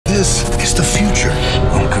is the future.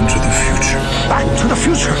 Welcome to the future. Back to the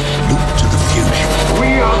future. Look to the future.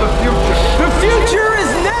 We are the future. The future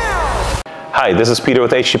is now! Hi, this is Peter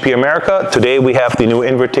with HTP America. Today we have the new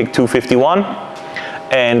Invertig 251,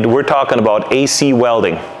 and we're talking about AC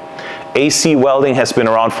welding. AC welding has been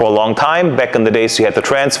around for a long time. Back in the days you had the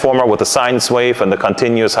transformer with the sine wave and the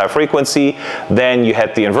continuous high frequency. Then you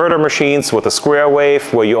had the inverter machines with the square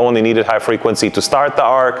wave where you only needed high frequency to start the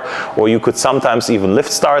arc, or you could sometimes even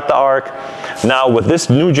lift start the arc. Now with this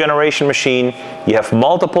new generation machine, you have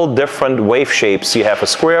multiple different wave shapes. You have a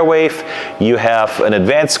square wave, you have an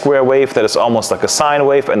advanced square wave that is almost like a sine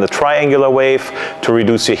wave, and the triangular wave to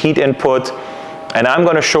reduce your heat input. And I'm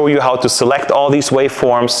going to show you how to select all these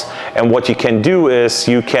waveforms, and what you can do is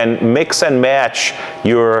you can mix and match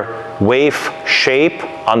your wave shape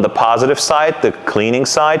on the positive side, the cleaning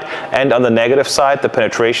side, and on the negative side, the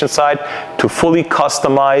penetration side, to fully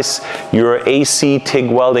customize your AC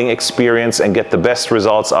TIG welding experience and get the best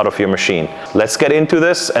results out of your machine. Let's get into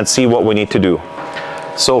this and see what we need to do.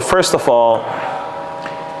 So first of all,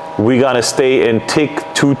 we're going to stay in TIG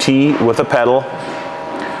 2T with a pedal.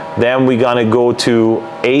 Then we're gonna go to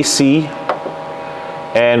AC,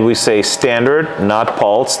 and we say standard, not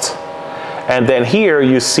pulsed. And then here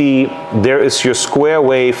you see there is your square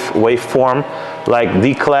wave waveform, like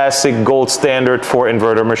the classic gold standard for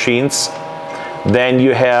inverter machines. Then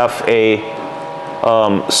you have a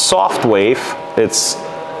soft wave. It's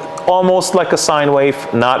almost like a sine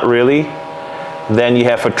wave, not really. Then you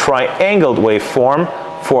have a triangled waveform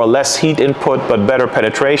for less heat input but better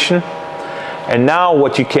penetration. And now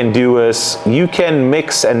what you can do is you can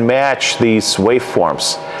mix and match these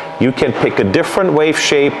waveforms. You can pick a different wave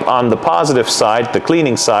shape on the positive side, the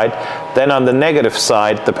cleaning side, then on the negative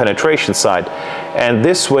side, the penetration side. And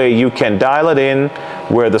this way you can dial it in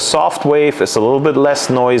where the soft wave is a little bit less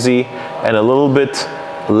noisy and a little bit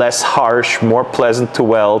less harsh, more pleasant to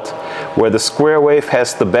weld, where the square wave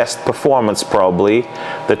has the best performance probably.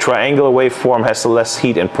 The triangular waveform has the less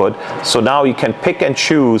heat input. So now you can pick and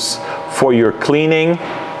choose for your cleaning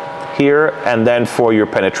here, and then for your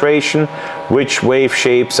penetration, which wave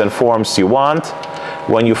shapes and forms you want.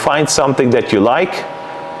 When you find something that you like,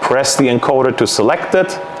 press the encoder to select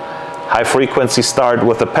it. High frequency start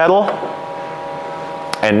with the pedal.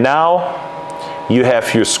 And now you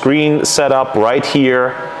have your screen set up right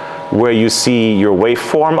here where you see your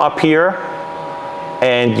waveform up here,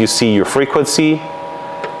 and you see your frequency,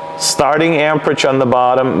 starting amperage on the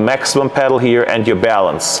bottom, maximum pedal here, and your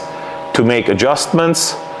balance. To make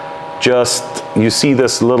adjustments, just you see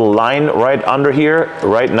this little line right under here.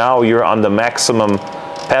 Right now you're on the maximum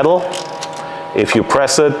pedal. If you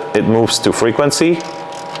press it, it moves to frequency.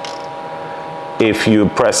 If you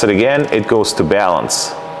press it again, it goes to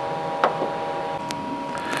balance.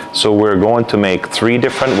 So we're going to make 3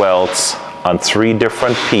 different welds on 3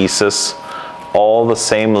 different pieces, all the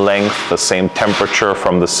same length, the same temperature,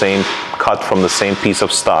 from the same cut from the same piece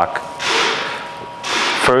of stock.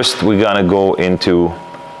 First we're gonna go into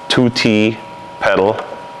 2T pedal,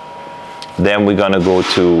 then we're gonna go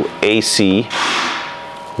to AC,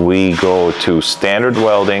 we go to standard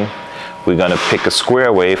welding, we're gonna pick a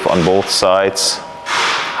square wave on both sides,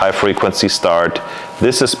 high frequency start.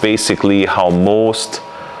 This is basically how most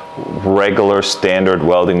regular standard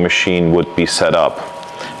welding machine would be set up.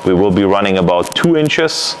 We will be running about 2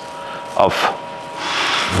 inches of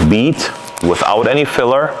bead without any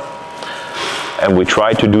filler, and we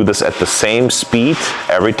try to do this at the same speed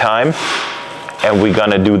every time, and we're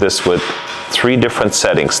gonna do this with 3 different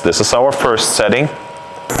settings. This is our first setting.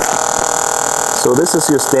 So this is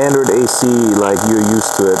your standard AC like you're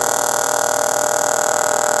used to it.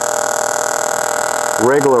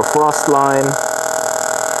 Regular frost line,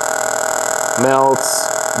 melts,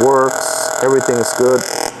 works, everything is good.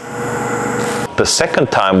 The second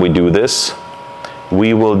time we do this,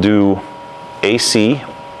 we will do AC,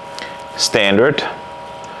 standard,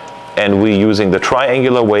 and we're using the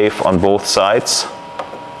triangular wave on both sides,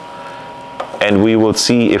 and we will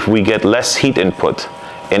see if we get less heat input.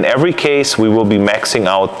 In every case, we will be maxing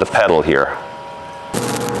out the pedal here.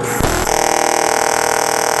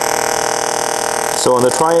 So on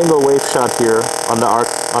the triangle wave shot here, on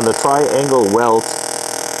the triangle weld,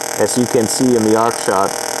 as you can see in the arc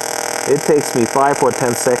shot, it takes me 5 or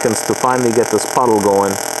 10 seconds to finally get this puddle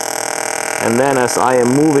going. And then as I am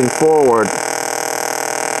moving forward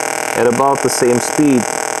at about the same speed,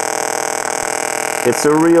 it's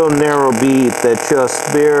a real narrow bead that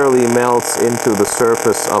just barely melts into the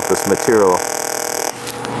surface of this material.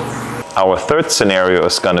 Our third scenario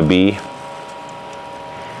is going to be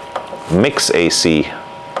mix AC,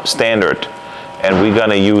 standard. And we're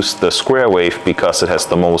gonna use the square wave because it has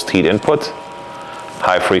the most heat input,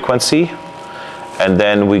 high frequency. And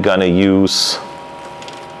then we're gonna use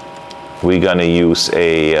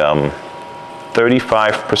a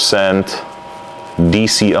 35%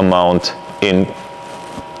 DC amount in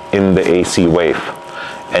the AC wave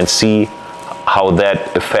and see how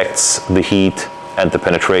that affects the heat and the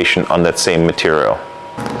penetration on that same material.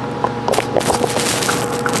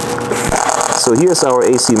 So here's our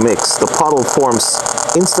AC mix. The puddle forms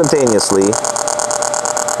instantaneously.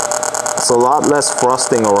 It's a lot less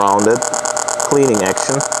frosting around it, cleaning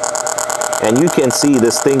action. And you can see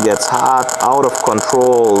this thing gets hot, out of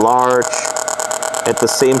control, large. At the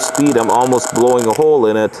same speed, I'm almost blowing a hole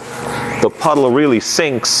in it. The puddle really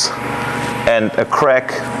sinks and a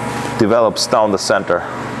crack develops down the center.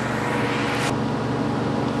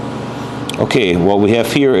 Okay, what we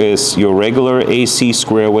have here is your regular AC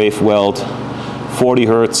square wave weld, 40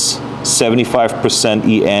 Hertz, 75%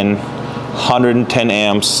 EN, 110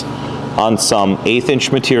 amps on some 1/8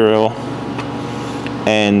 inch material.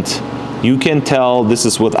 And you can tell this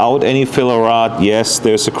is without any filler rod. Yes,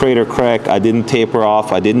 there's a crater crack. I didn't taper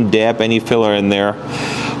off. I didn't dab any filler in there.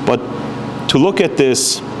 But to look at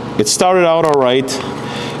this, it started out all right.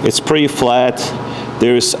 It's pretty flat.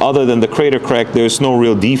 There's, other than the crater crack, there's no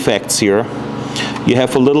real defects here. You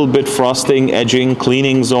have a little bit frosting, edging,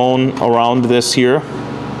 cleaning zone around this here.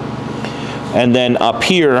 And then up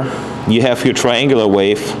here, you have your triangular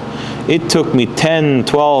wave. It took me 10,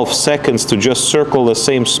 12 seconds to just circle the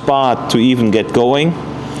same spot to even get going.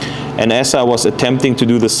 And as I was attempting to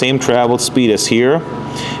do the same travel speed as here,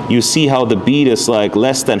 you see how the bead is like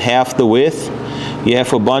less than half the width. You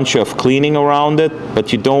have a bunch of cleaning around it,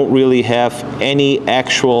 but you don't really have any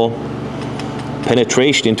actual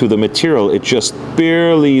penetration into the material. It just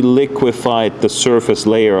barely liquefied the surface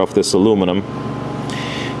layer of this aluminum.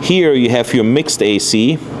 Here you have your mixed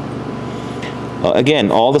AC. Again,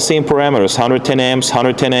 all the same parameters, 110 amps,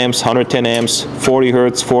 110 amps, 110 amps, 40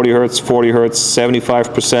 Hertz, 40 Hertz, 40 Hertz,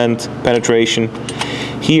 75% penetration.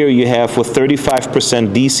 Here you have with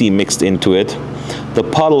 35% DC mixed into it. The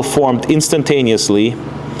puddle formed instantaneously.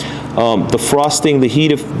 The frosting, the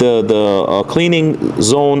heat of the cleaning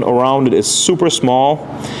zone around it is super small.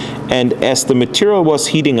 And as the material was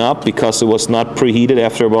heating up, because it was not preheated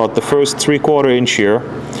after about the first 3/4 inch here,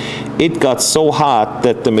 it got so hot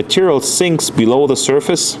that the material sinks below the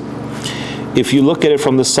surface. If you look at it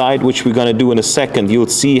from the side, which we're going to do in a second, you'll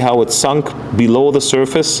see how it sunk below the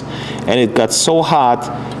surface, and it got so hot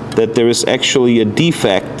that there is actually a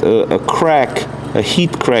defect, a crack, a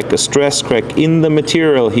heat crack, a stress crack in the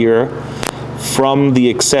material here from the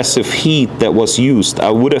excessive heat that was used.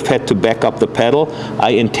 I would have had to back up the pedal.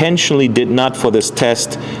 I intentionally did not for this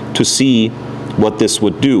test to see what this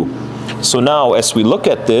would do. So now as we look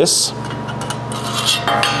at this,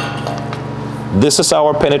 this is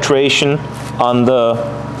our penetration on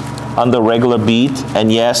the regular bead,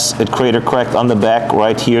 and yes, it crater cracked on the back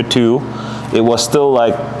right here too. It was still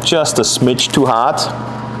like just a smidge too hot.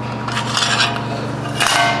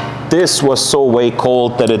 This was so way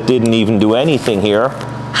cold that it didn't even do anything here.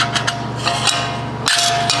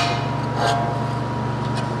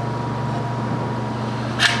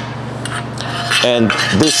 And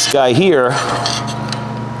this guy here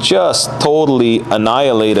just totally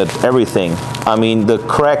annihilated everything. I mean, the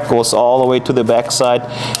crack goes all the way to the backside,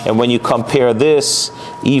 and when you compare this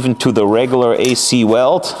even to the regular AC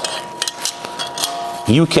weld,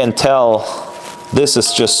 you can tell this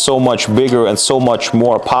is just so much bigger and so much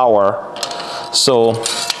more power. So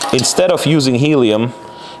instead of using helium,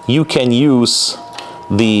 you can use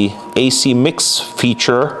the AC mix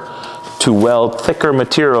feature to weld thicker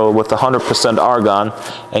material with 100% argon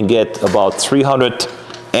and get about 300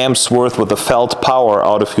 amps worth with the felt power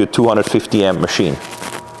out of your 250 amp machine.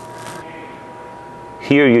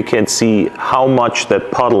 Here you can see how much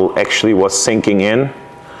that puddle actually was sinking in.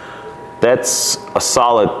 That's a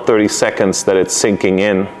solid 30 seconds that it's sinking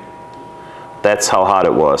in. That's how hot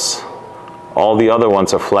it was. All the other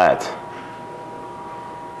ones are flat.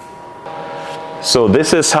 So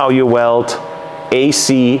this is how you weld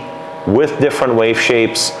AC with different wave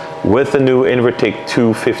shapes with the new Invertig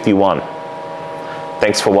 251.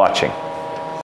 Thanks for watching.